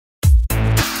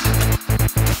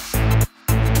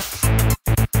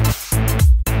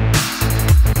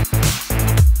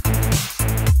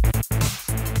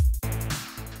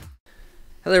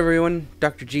Hello everyone,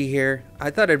 Dr. G here.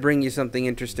 I thought I'd bring you something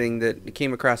interesting that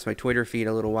came across my Twitter feed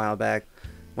a little while back.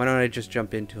 Why don't I just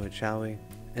jump into it, shall we?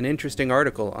 An interesting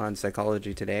article on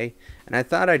Psychology Today, and I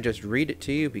thought I'd just read it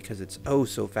to you because it's oh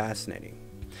so fascinating.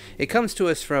 It comes to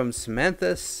us from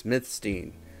Samantha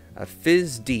Smithstein, a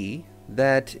PhD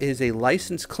that is a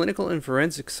licensed clinical and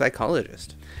forensic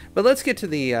psychologist. But let's get to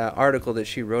the article that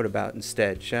she wrote about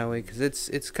instead, shall we? Because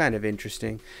it's kind of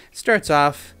interesting. It starts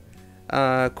off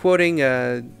quoting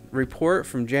a report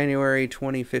from January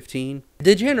 2015.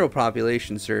 The general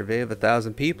population survey of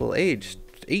 1,000 people aged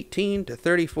 18 to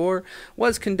 34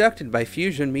 was conducted by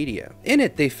Fusion Media. In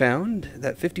it, they found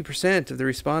that 50% of the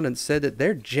respondents said that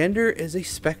their gender is a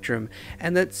spectrum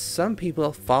and that some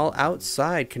people fall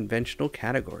outside conventional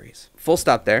categories. Full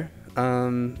stop there.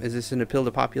 Is this an appeal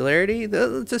to popularity?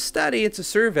 It's a study, it's a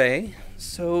survey.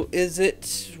 So is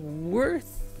it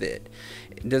worth it?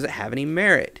 Does it have any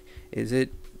merit? Is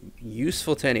it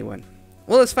useful to anyone?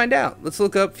 Well, let's find out. Let's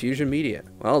look up Fusion Media.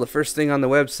 Well, the first thing on the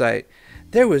website,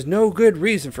 there was no good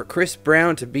reason for Chris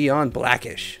Brown to be on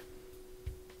Blackish.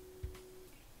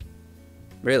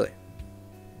 Really?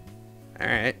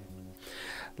 Alright.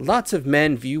 Lots of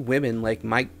men view women like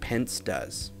Mike Pence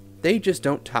does. They just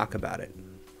don't talk about it.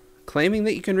 Claiming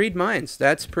that you can read minds.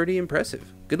 That's pretty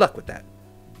impressive. Good luck with that.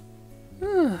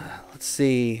 Let's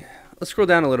see. Let's scroll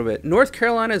down a little bit. North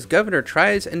Carolina's governor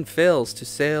tries and fails to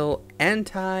sail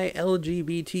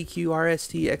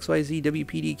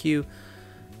anti-LGBTQ-RST-XYZ-WPDQ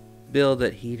bill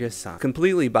that he just signed.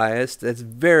 Completely biased. That's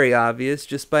very obvious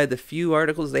just by the few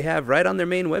articles they have right on their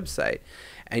main website.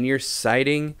 And you're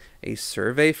citing a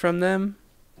survey from them?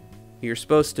 You're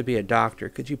supposed to be a doctor.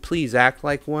 Could you please act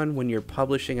like one when you're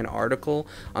publishing an article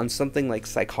on something like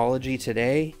Psychology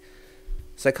Today?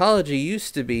 Psychology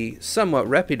used to be somewhat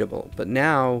reputable, but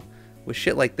now with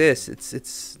shit like this,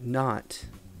 it's not.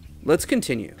 Let's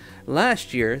continue.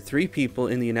 Last year, 3 people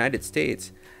in the United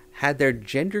States had their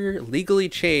gender legally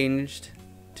changed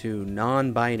to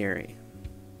non-binary.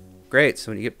 Great,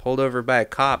 so when you get pulled over by a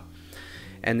cop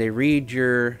and they read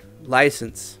your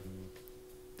license,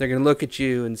 they're going to look at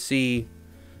you and see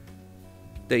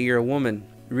that you're a woman.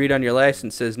 Read on your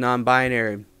license says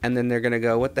non-binary, and then they're going to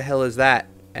go, what the hell is that?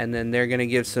 And then they're going to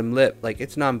give some lip, like,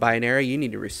 it's non-binary, you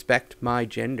need to respect my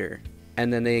gender.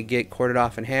 And then they get courted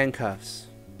off in handcuffs,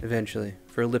 eventually,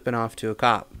 for lipping off to a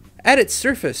cop. At its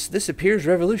surface, this appears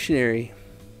revolutionary,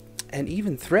 and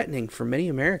even threatening for many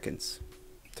Americans.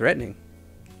 Threatening?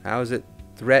 How is it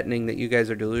threatening that you guys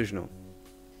are delusional?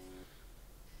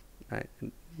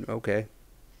 Okay.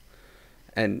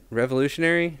 And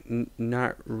revolutionary?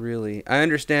 Not really. I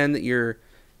understand that your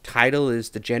title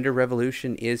is The Gender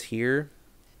Revolution is Here,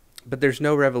 but there's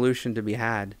no revolution to be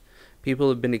had. People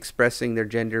have been expressing their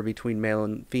gender between male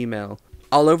and female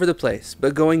all over the place.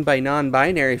 But going by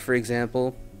non-binary, for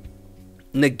example,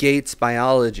 negates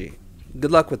biology. Good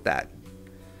luck with that.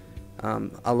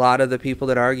 A lot of the people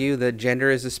that argue that gender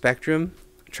is a spectrum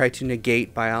try to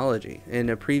negate biology. In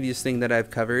a previous thing that I've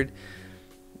covered,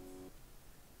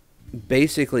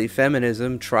 basically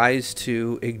feminism tries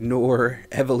to ignore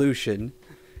evolution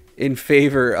in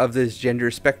favor of this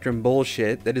gender spectrum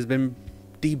bullshit that has been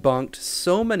debunked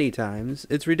so many times,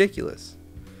 it's ridiculous.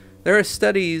 There are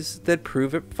studies that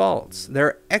prove it false. There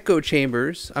are echo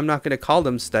chambers. I'm not going to call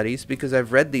them studies because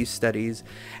I've read these studies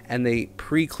and they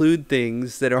preclude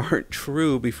things that aren't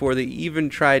true before they even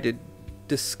try to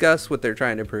discuss what they're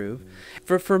trying to prove.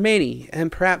 For many,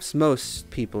 and perhaps most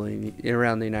people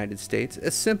around the United States, a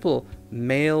simple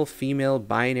male-female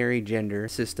binary gender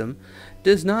system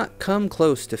does not come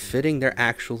close to fitting their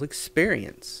actual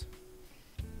experience.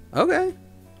 Okay.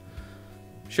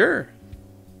 Sure.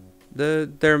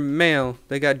 They're male,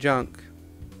 they got junk,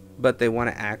 but they want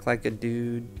to act like a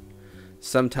dude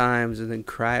sometimes and then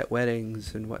cry at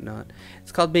weddings and whatnot.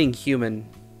 It's called being human,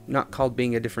 not called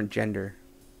being a different gender.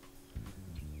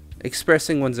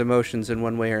 Expressing one's emotions in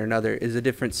one way or another is a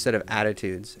different set of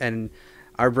attitudes, and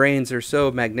our brains are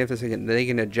so magnificent that they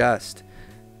can adjust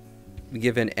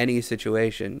given any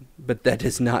situation, but that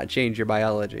does not change your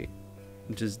biology.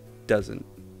 It just doesn't.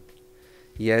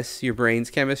 Yes, your brain's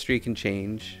chemistry can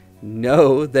change.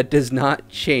 No, that does not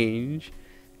change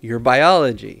your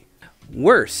biology.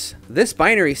 Worse, this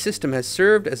binary system has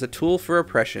served as a tool for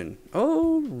oppression.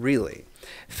 Oh, really?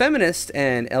 Feminist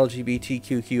and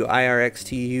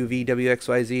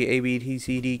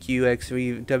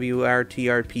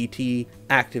LGBTQQIRXTUVWXYZ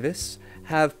activists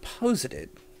have posited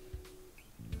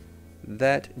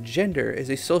that gender is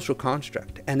a social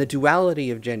construct and the duality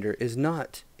of gender is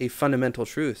not a fundamental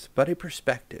truth, but a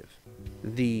perspective.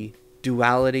 The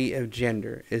duality of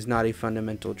gender is not a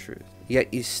fundamental truth.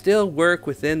 Yet you still work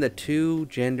within the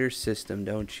two-gender system,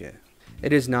 don't you?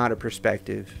 It is not a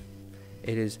perspective.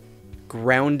 It is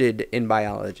grounded in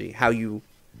biology. How you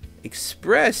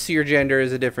express your gender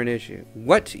is a different issue.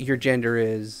 What your gender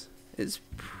is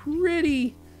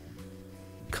pretty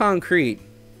concrete.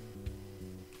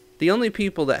 The only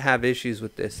people that have issues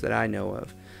with this that I know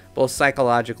of, both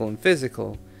psychological and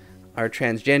physical, are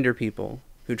transgender people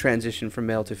who transition from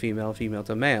male to female, female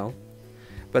to male,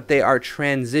 but they are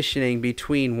transitioning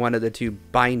between one of the two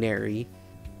binary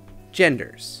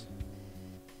genders,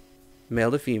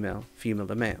 male to female, female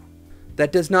to male.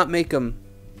 That does not make them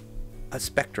a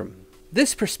spectrum.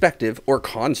 This perspective, or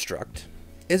construct,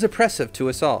 is oppressive to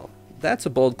us all. That's a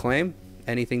bold claim.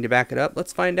 Anything to back it up?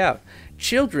 Let's find out.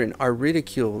 Children are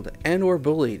ridiculed and or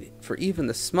bullied for even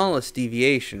the smallest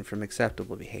deviation from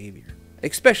acceptable behavior.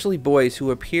 Especially boys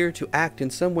who appear to act in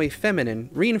some way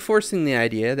feminine, reinforcing the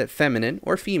idea that feminine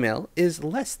or female is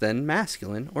less than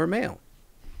masculine or male.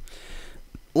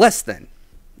 Less than.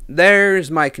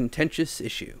 There's my contentious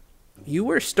issue. You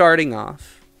were starting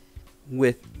off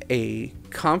with a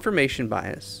confirmation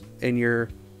bias in your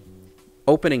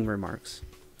opening remarks,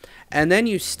 and then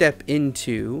you step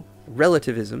into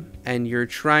relativism and you're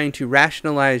trying to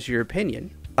rationalize your opinion.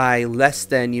 By less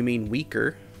than, you mean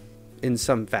weaker in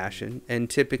some fashion, and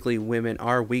typically women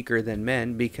are weaker than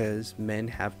men because men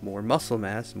have more muscle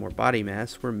mass, more body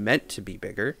mass. We're meant to be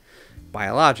bigger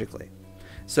biologically.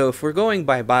 So if we're going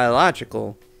by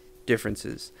biological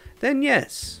differences, then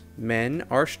yes, men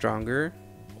are stronger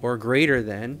or greater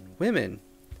than women,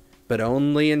 but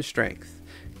only in strength.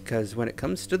 Because when it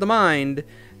comes to the mind,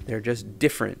 they're just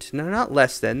different. They're not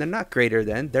less than, they're not greater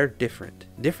than, they're different.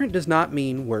 Different does not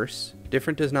mean worse.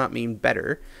 Different does not mean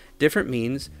better. Different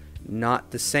means not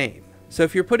the same. So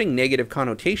if you're putting negative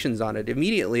connotations on it,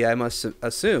 immediately I must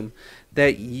assume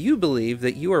that you believe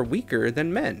that you are weaker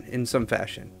than men in some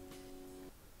fashion.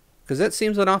 Because that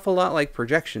seems an awful lot like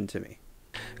projection to me.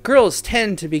 Girls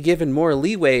tend to be given more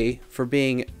leeway for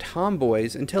being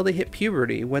tomboys until they hit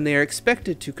puberty, when they are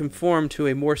expected to conform to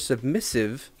a more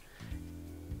submissive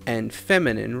and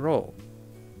feminine role.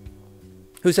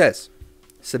 Who says?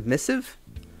 Submissive?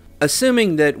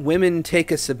 Assuming that women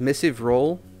take a submissive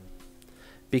role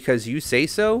because you say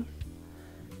so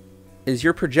is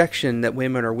your projection that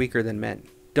women are weaker than men.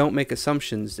 Don't make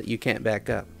assumptions that you can't back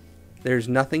up. There's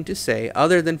nothing to say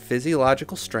other than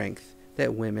physiological strength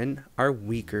that women are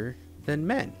weaker than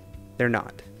men. They're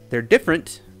not. They're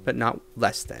different, but not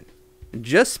less than.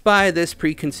 Just by this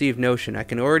preconceived notion, I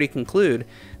can already conclude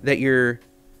that your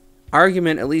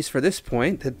argument, at least for this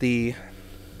point, that the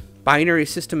binary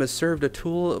system has served a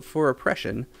tool for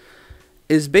oppression,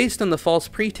 is based on the false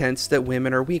pretense that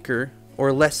women are weaker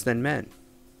or less than men.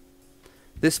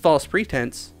 This false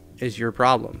pretense is your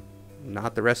problem,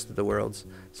 not the rest of the world's,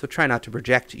 so try not to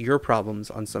project your problems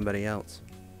on somebody else.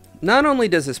 Not only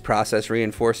does this process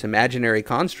reinforce imaginary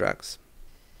constructs,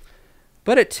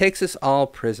 but it takes us all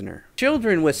prisoner.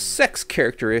 Children with sex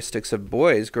characteristics of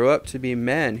boys grow up to be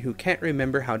men who can't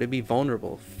remember how to be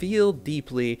vulnerable, feel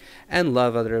deeply, and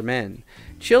love other men.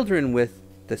 Children with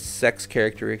the sex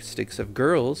characteristics of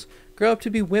girls grow up to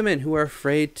be women who are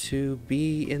afraid to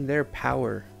be in their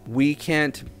power. We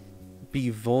can't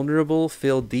be vulnerable,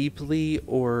 feel deeply,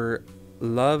 or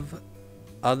love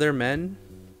other men?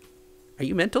 Are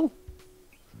you mental?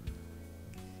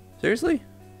 Seriously?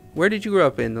 Where did you grow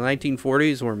up in the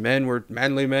 1940s, where men were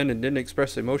manly men and didn't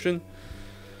express emotion?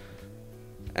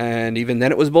 And even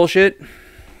then it was bullshit?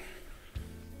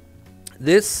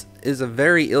 This is a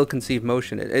very ill-conceived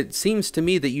notion. It seems to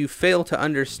me that you fail to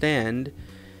understand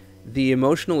the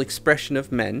emotional expression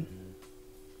of men,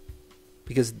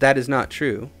 because that is not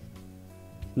true.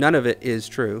 None of it is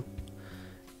true.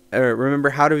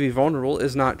 Remember how to be vulnerable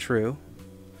is not true.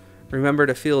 Remember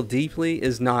to feel deeply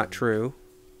is not true.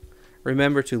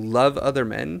 Remember to love other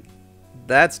men,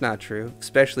 that's not true,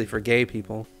 especially for gay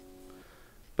people.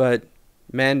 But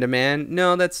man to man,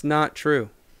 no, that's not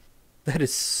true. That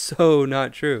is so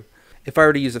not true. If I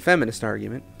were to use a feminist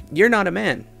argument, you're not a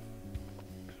man.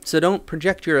 So don't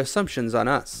project your assumptions on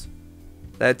us.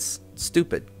 That's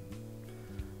stupid.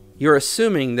 You're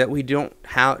assuming that we don't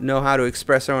know how to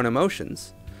express our own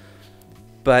emotions.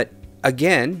 But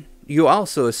again, you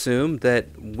also assume that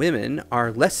women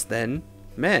are less than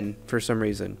men for some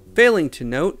reason, failing to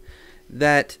note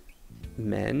that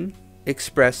men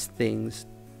express things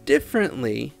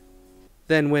differently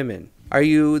than women. Are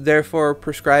you therefore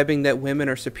prescribing that women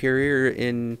are superior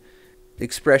in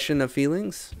expression of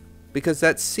feelings? Because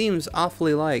that seems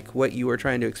awfully like what you are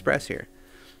trying to express here.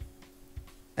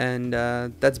 And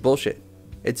that's bullshit.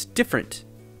 It's different.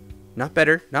 Not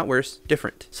better, not worse,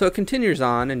 different. So it continues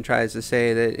on and tries to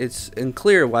say that it's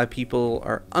unclear why people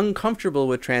are uncomfortable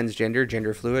with transgender,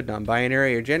 gender fluid,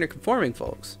 non-binary, or gender-conforming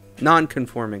folks.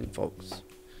 Non-conforming folks.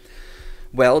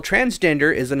 Well,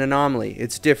 transgender is an anomaly.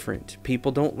 It's different.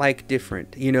 People don't like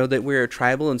different. You know that we're a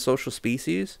tribal and social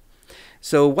species?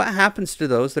 So what happens to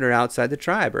those that are outside the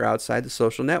tribe or outside the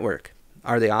social network?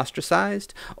 Are they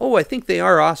ostracized? Oh, I think they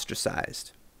are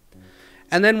ostracized.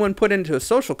 And then when put into a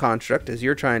social construct, as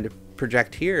you're trying to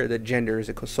project here, that gender is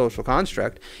a social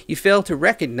construct, you fail to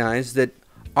recognize that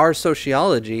our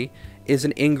sociology is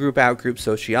an in-group, out-group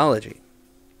sociology.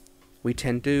 We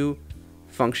tend to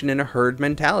function in a herd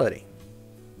mentality.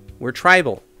 We're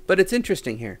tribal. But it's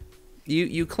interesting here.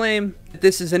 You claim that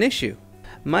this is an issue.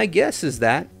 My guess is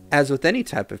that, as with any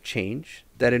type of change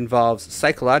that involves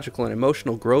psychological and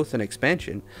emotional growth and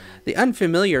expansion, the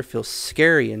unfamiliar feels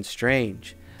scary and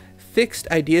strange. Fixed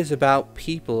ideas about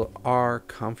people are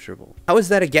comfortable. How is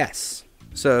that a guess?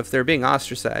 So if they're being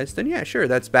ostracized, then yeah, sure,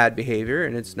 that's bad behavior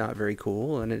and it's not very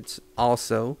cool, and it's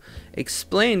also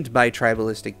explained by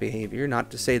tribalistic behavior.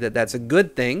 Not to say that that's a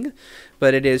good thing,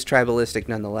 but it is tribalistic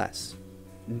nonetheless.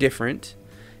 Different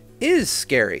is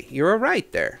scary. You're right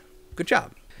there. Good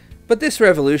job. But this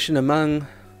revolution among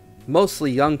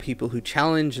mostly young people who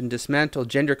challenge and dismantle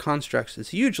gender constructs is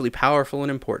hugely powerful and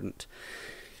important.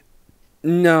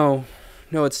 No,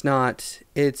 it's not.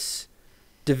 It's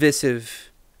divisive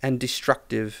and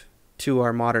destructive to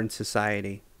our modern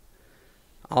society.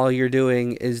 All you're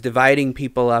doing is dividing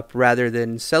people up rather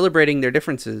than celebrating their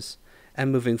differences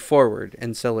and moving forward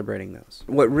and celebrating those.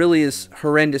 What really is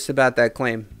horrendous about that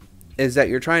claim is that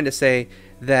you're trying to say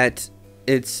that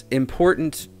it's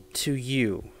important to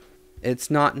you.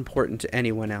 It's not important to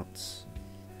anyone else.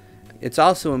 It's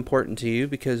also important to you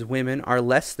because women are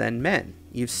less than men.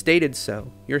 You've stated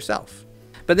so yourself.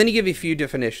 But then you give you a few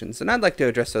definitions, and I'd like to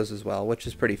address those as well, which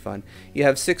is pretty fun. You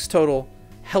have 6 total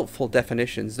helpful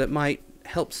definitions that might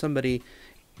help somebody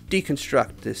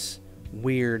deconstruct this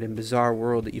weird and bizarre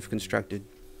world that you've constructed.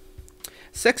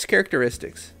 Sex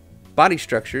characteristics. Body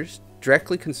structures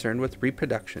directly concerned with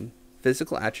reproduction.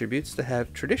 Physical attributes that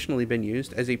have traditionally been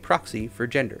used as a proxy for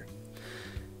gender.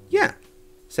 Yeah.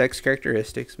 Sex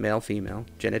characteristics, male, female,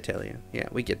 genitalia. Yeah,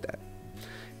 we get that.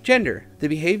 Gender, the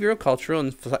behavioral, cultural,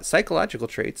 and psychological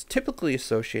traits typically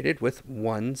associated with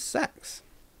one sex.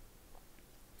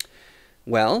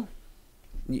 Well,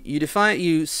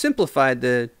 you simplified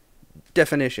the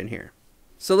definition here.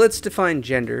 So let's define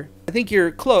gender. I think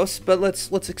you're close, but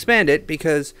let's expand it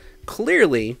because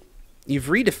clearly you've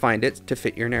redefined it to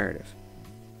fit your narrative.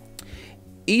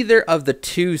 Either of the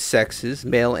two sexes,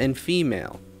 male and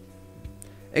female.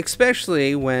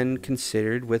 Especially when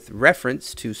considered with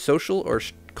reference to social or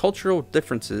cultural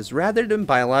differences rather than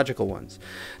biological ones.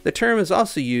 The term is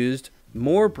also used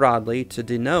more broadly to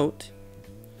denote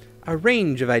a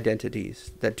range of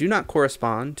identities that do not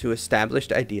correspond to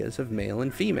established ideas of male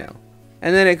and female.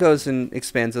 And then it goes and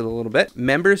expands it a little bit.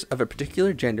 Members of a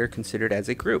particular gender considered as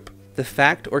a group. The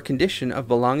fact or condition of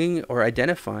belonging or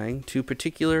identifying to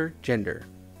particular gender.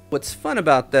 What's fun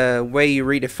about the way you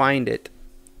redefined it,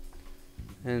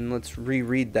 and let's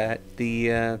reread that,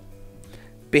 the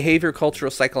behavior,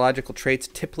 cultural, psychological traits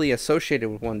typically associated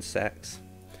with one sex.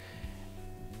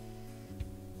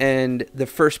 And the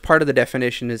first part of the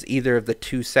definition is either of the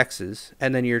two sexes,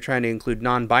 and then you're trying to include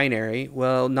non-binary.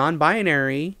 Well,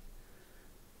 non-binary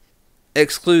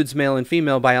excludes male and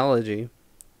female biology,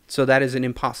 so that is an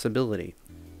impossibility.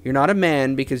 You're not a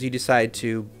man because you decide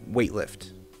to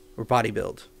weightlift or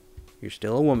bodybuild. You're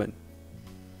still a woman.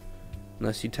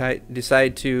 Unless you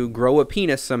decide to grow a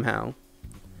penis somehow,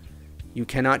 you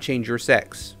cannot change your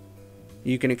sex.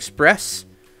 You can express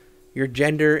your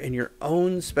gender in your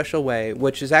own special way,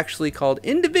 which is actually called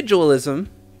individualism,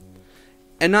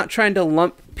 and not trying to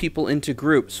lump people into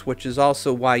groups, which is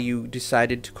also why you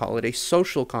decided to call it a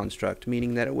social construct,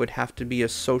 meaning that it would have to be a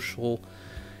social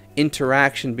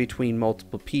interaction between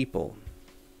multiple people.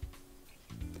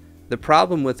 The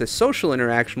problem with a social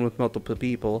interaction with multiple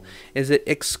people is it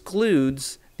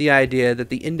excludes the idea that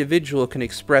the individual can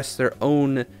express their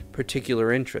own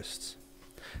particular interests.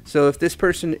 So if this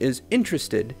person is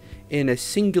interested in a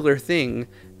singular thing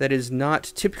that is not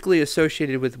typically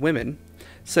associated with women,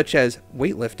 such as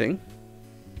weightlifting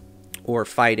or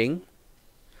fighting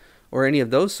or any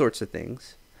of those sorts of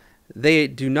things, they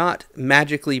do not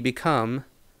magically become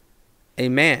a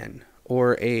man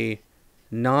or a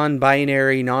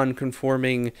non-binary,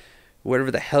 non-conforming,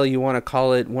 whatever the hell you want to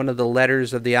call it, one of the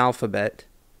letters of the alphabet.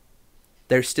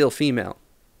 They're still female.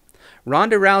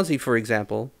 Ronda Rousey, for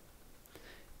example,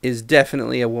 is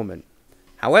definitely a woman.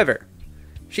 However,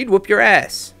 she'd whoop your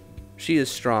ass. She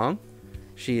is strong,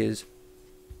 she is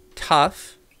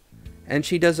tough, and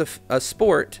she does a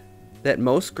sport that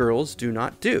most girls do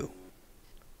not do.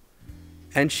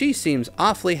 And she seems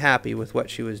awfully happy with what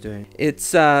she was doing.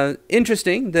 It's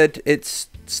interesting that it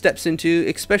steps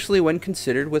into, especially when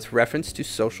considered with reference to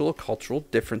social or cultural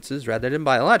differences rather than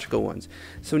biological ones.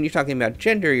 So when you're talking about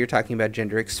gender, you're talking about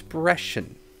gender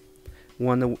expression.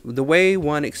 The way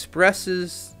one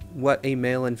expresses what a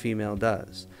male and female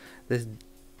does. The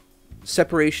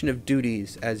separation of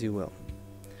duties, as you will.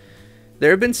 There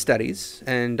have been studies,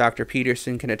 and Dr.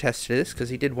 Peterson can attest to this because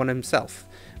he did one himself,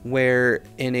 where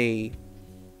in a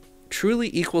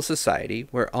truly equal society,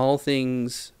 where all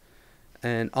things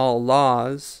and all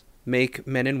laws make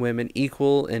men and women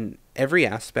equal in every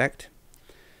aspect,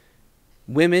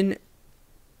 women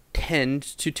tend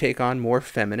to take on more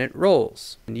feminine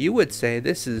roles. And you would say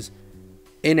this is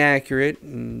inaccurate,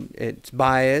 and it's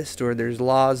biased, or there's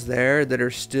laws there that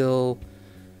are still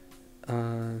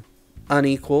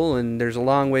unequal, and there's a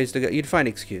long ways to go. You'd find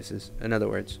excuses, in other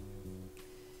words.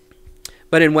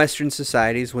 But in Western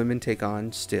societies, women take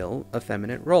on still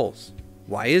effeminate roles.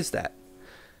 Why is that?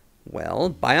 Well,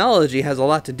 biology has a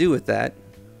lot to do with that.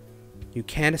 You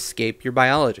can't escape your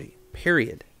biology,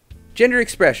 period. Gender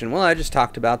expression. Well, I just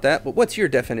talked about that, but what's your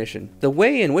definition? The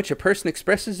way in which a person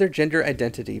expresses their gender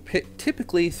identity,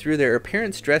 typically through their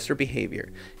appearance, dress, or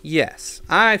behavior. Yes,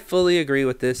 I fully agree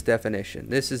with this definition.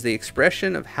 This is the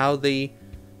expression of how they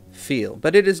feel,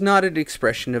 but it is not an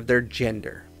expression of their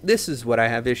gender. This is what I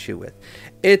have issue with.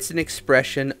 It's an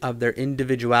expression of their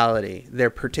individuality,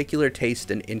 their particular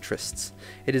taste and interests.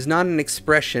 It is not an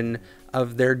expression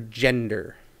of their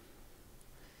gender.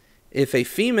 If a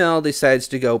female decides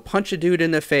to go punch a dude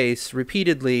in the face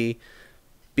repeatedly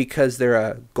because they're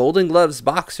a Golden Gloves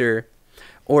boxer,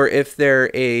 or if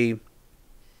they're a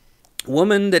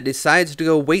woman that decides to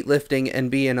go weightlifting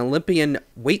and be an Olympian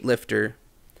weightlifter,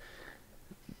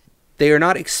 they are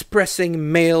not expressing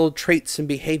male traits and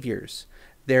behaviors.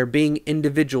 They're being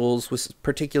individuals with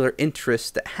particular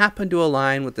interests that happen to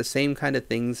align with the same kind of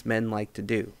things men like to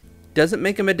do. Doesn't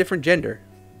make them a different gender.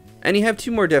 And you have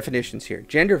two more definitions here.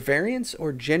 Gender variance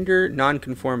or gender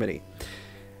nonconformity.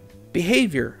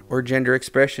 Behavior or gender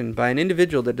expression by an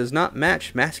individual that does not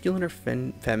match masculine or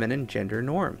feminine gender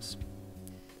norms.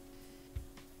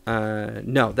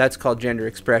 No, that's called gender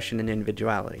expression and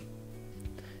individuality.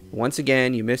 Once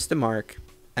again, you missed the mark,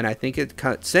 and I think it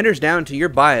centers down to your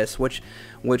bias, which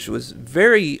was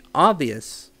very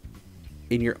obvious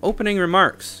in your opening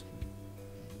remarks.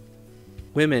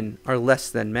 Women are less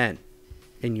than men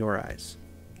in your eyes.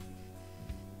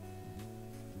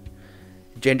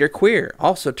 Genderqueer,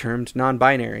 also termed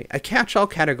non-binary, a catch-all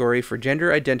category for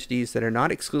gender identities that are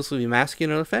not exclusively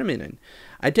masculine or feminine,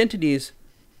 identities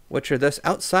which are thus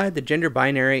outside the gender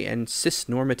binary and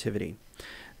cis-normativity.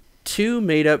 Two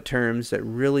made-up terms that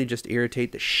really just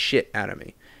irritate the shit out of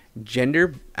me.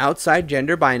 Gender, outside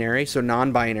gender binary, so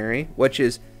non-binary, which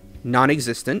is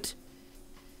non-existent,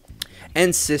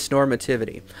 and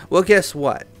cis-normativity. Well, guess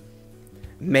what?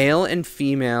 Male and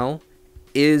female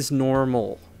is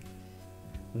normal.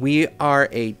 We are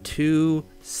a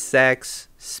two-sex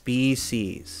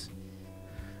species.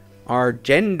 Our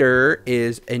gender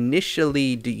is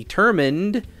initially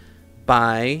determined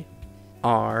by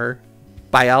our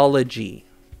biology.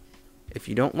 If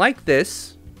you don't like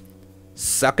this,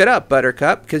 suck it up,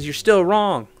 Buttercup, because you're still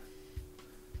wrong.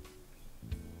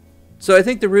 So I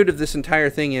think the root of this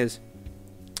entire thing is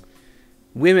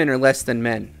women are less than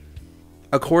men,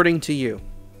 according to you.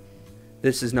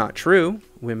 This is not true.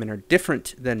 Women are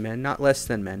different than men, not less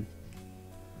than men.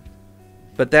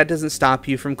 But that doesn't stop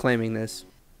you from claiming this.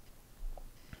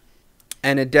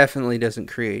 And it definitely doesn't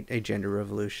create a gender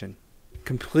revolution.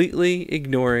 Completely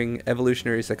ignoring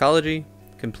evolutionary psychology,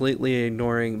 completely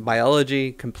ignoring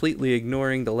biology, completely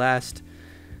ignoring the last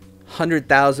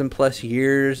 100,000 plus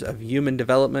years of human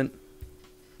development,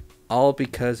 all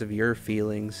because of your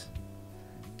feelings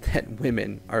that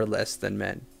women are less than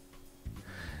men.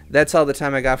 That's all the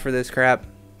time I got for this crap.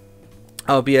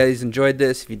 I hope you guys enjoyed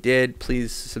this. If you did,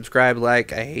 please subscribe,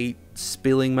 like. I hate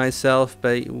spilling myself,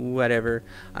 but whatever.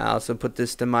 I also put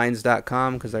this to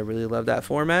minds.com because I really love that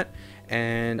format.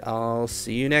 And I'll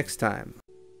see you next time.